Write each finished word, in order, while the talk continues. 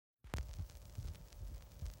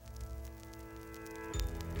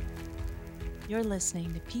You're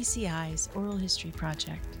listening to PCI's Oral History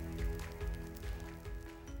Project.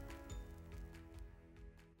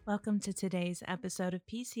 Welcome to today's episode of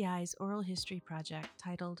PCI's Oral History Project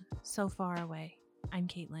titled So Far Away. I'm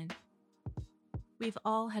Caitlin. We've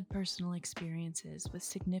all had personal experiences with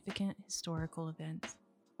significant historical events.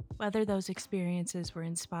 Whether those experiences were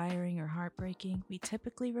inspiring or heartbreaking, we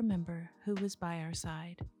typically remember who was by our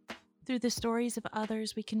side. Through the stories of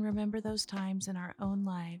others, we can remember those times in our own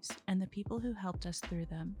lives and the people who helped us through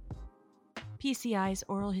them. PCI's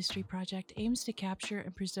Oral History Project aims to capture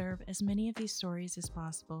and preserve as many of these stories as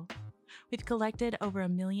possible. We've collected over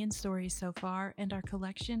 1 million stories so far, and our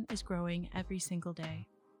collection is growing every single day.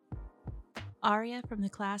 Aria, from the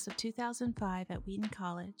class of 2005 at Wheaton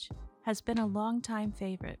College, has been a longtime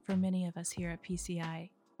favorite for many of us here at PCI,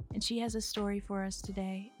 and she has a story for us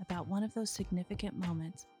today about one of those significant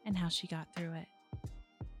moments and how she got through it.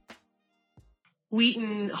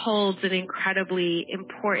 Wheaton holds an incredibly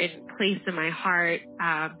important place in my heart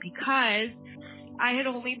because I had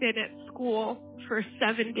only been at school for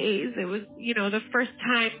 7 days. It was, the first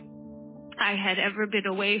time I had ever been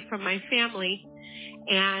away from my family,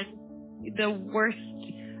 and the worst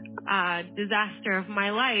disaster of my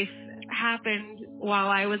life happened while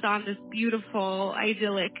I was on this beautiful,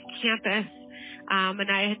 idyllic campus,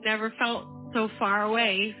 and I had never felt so far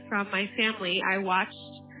away from my family. I watched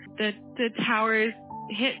the towers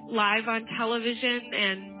hit live on television,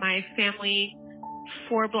 and my family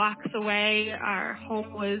 4 blocks away, our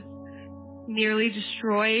home was nearly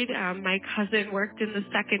destroyed. My cousin worked in the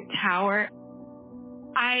second tower.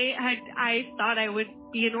 I thought I would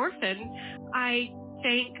be an orphan. I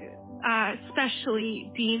thank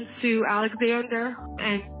especially Dean Sue Alexander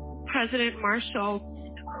and President Marshall,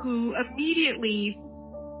 who immediately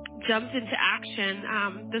jumped into action.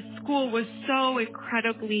 The school was so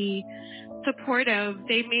incredibly supportive.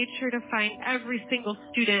 They made sure to find every single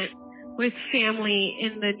student with family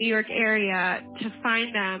in the New York area, to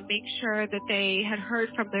find them, make sure that they had heard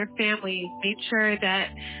from their families, made sure that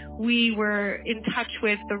we were in touch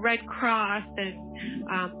with the Red Cross and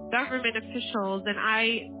government officials. And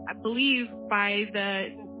I believe by the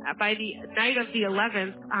night of the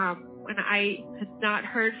 11th, when I had not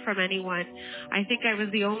heard from anyone, I think I was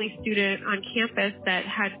the only student on campus that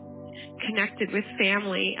had connected with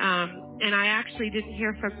family. And I actually didn't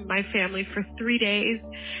hear from my family for 3 days,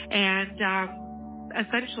 and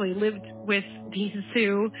essentially lived with Dean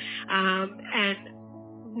Sue, and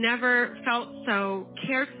never felt so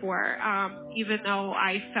cared for, even though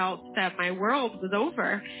I felt that my world was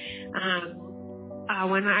over.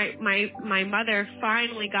 When my mother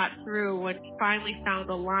finally got through, when we finally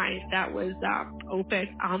found a line that was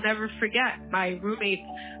open, I'll never forget my roommates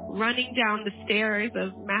running down the stairs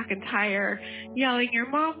of McIntyre, yelling, "Your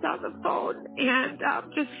mom's on the phone," and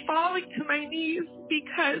just falling to my knees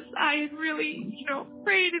because I had really,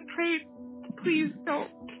 prayed and prayed, "Please don't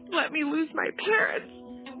let me lose my parents."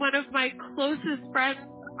 One of my closest friends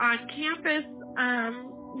on campus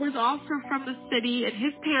was also from the city, and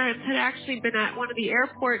his parents had actually been at one of the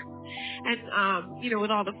airports, and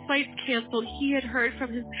with all the flights canceled, he had heard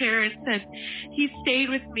from his parents, and he stayed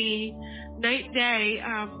with me night and day,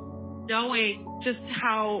 knowing just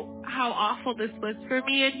how awful this was for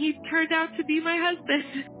me, and he turned out to be my husband.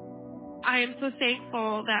 I am so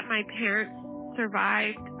thankful that my parents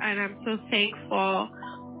survived, and I'm so thankful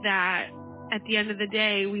that at the end of the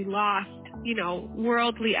day we lost,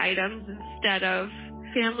 worldly items instead of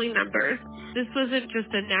family members. This wasn't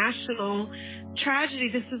just a national tragedy.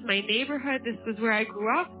 This was my neighborhood. This was where I grew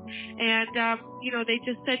up. And, they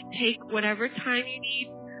just said, take whatever time you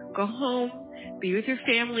need, go home, be with your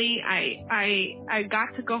family. I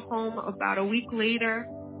got to go home about a week later,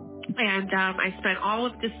 and I spent all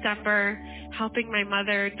of December helping my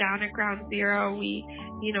mother down at Ground Zero. We,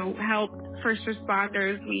 helped first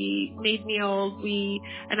responders. We made meals.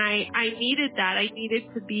 I needed that. I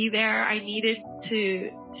needed to be there. I needed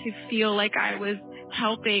to feel like I was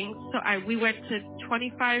helping. So we went to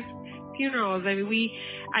 25 funerals. I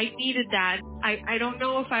needed that. I don't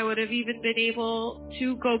know if I would have even been able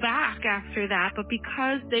to go back after that, but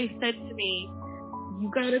because they said to me, "You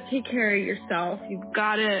got to take care of yourself. You've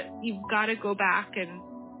got to go back and,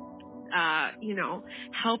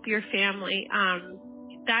 help your family."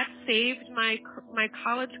 That saved my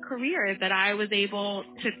college career, that I was able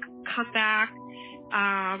to come back,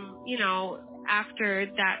 after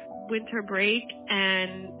that winter break,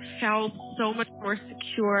 and felt so much more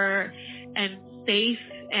secure and safe,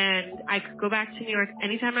 and I could go back to New York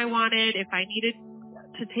anytime I wanted. If I needed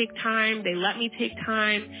to take time, they let me take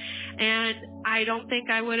time, and I don't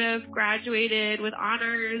think I would have graduated with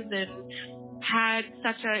honors and had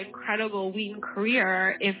such an incredible Wheaton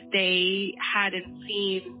career if they hadn't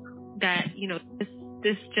seen that,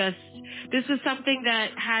 this was something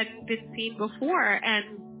that hadn't been seen before.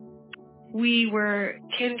 And we were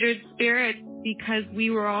kindred spirits because we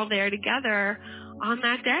were all there together on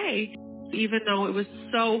that day. Even though it was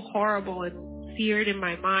so horrible and seared in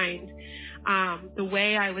my mind, the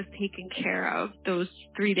way I was taken care of those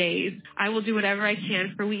 3 days, I will do whatever I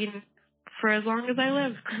can for Wheaton for as long as I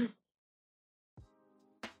live.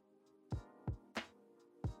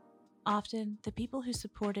 Often, the people who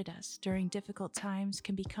supported us during difficult times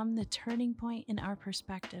can become the turning point in our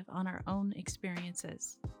perspective on our own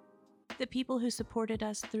experiences. The people who supported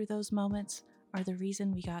us through those moments are the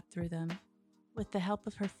reason we got through them. With the help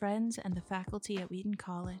of her friends and the faculty at Wheaton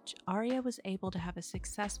College, Aria was able to have a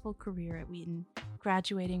successful career at Wheaton,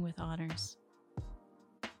 graduating with honors.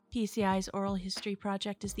 PCI's Oral History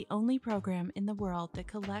Project is the only program in the world that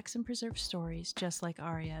collects and preserves stories just like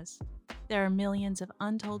Aria's. There are millions of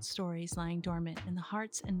untold stories lying dormant in the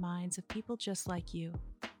hearts and minds of people just like you,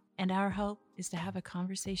 and our hope is to have a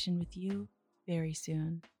conversation with you very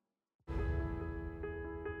soon.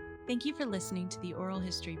 Thank you for listening to the Oral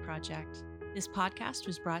History Project. This podcast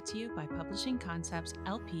was brought to you by Publishing Concepts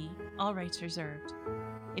LP, all rights reserved.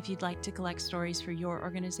 If you'd like to collect stories for your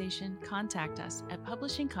organization, contact us at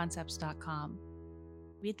publishingconcepts.com.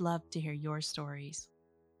 We'd love to hear your stories.